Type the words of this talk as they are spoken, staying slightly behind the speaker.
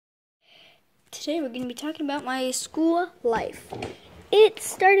Today we're going to be talking about my school life. It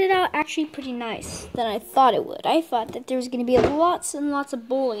started out actually pretty nice than I thought it would. I thought that there was going to be lots and lots of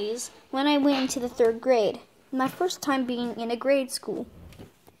bullies when I went into the 3rd grade. My first time being in a grade school.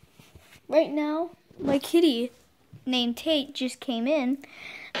 Right now, my kitty named Tate just came in.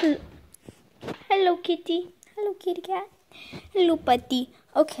 Hello, kitty. Hello, kitty cat. Hello, buddy.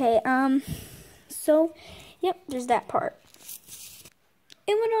 Okay, so, yep, there's that part.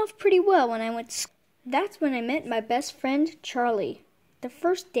 It went off pretty well when I went to school. That's when I met my best friend, Charlie, the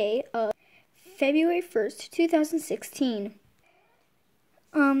first day of February 1st, 2016.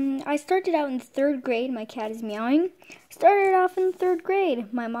 I started out in the 3rd grade. My cat is meowing. Started off in the 3rd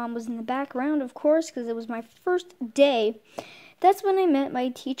grade. My mom was in the background, of course, because it was my first day. That's when I met my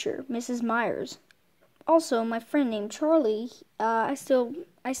teacher, Mrs. Myers. Also, my friend named Charlie, I still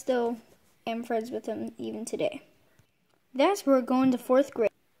am friends with him even today. That's where we're going to 4th grade.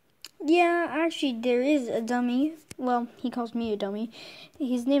 Yeah, actually, there is a dummy. Well, he calls me a dummy.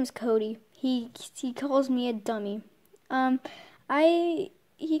 His name's Cody. He calls me a dummy.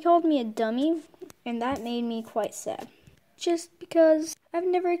 He called me a dummy, and that made me quite sad. Just because I've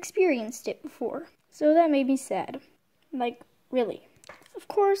never experienced it before. So that made me sad. Like, really. Of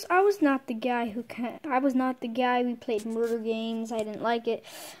course, I was not the guy who played murder games. I didn't like it.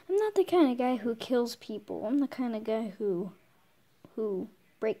 I'm not the kind of guy who kills people. I'm the kind of guy who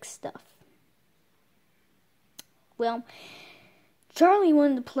breaks stuff. Well, Charlie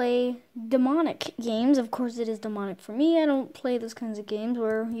wanted to play demonic games. Of course, it is demonic for me. I don't play those kinds of games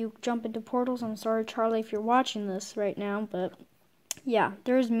where you jump into portals. I'm sorry, Charlie, if you're watching this right now, but yeah,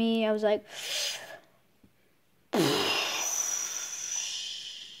 there's me. I was like,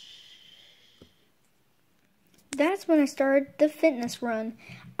 that's when I started the fitness run.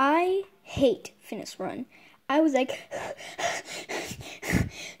 I hate fitness run. I was like,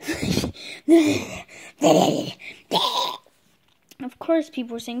 of course,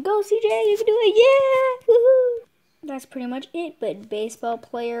 people were saying, "Go, CJ, you can do it, yeah, woohoo!" That's pretty much it. But baseball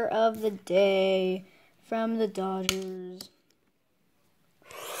player of the day from the Dodgers.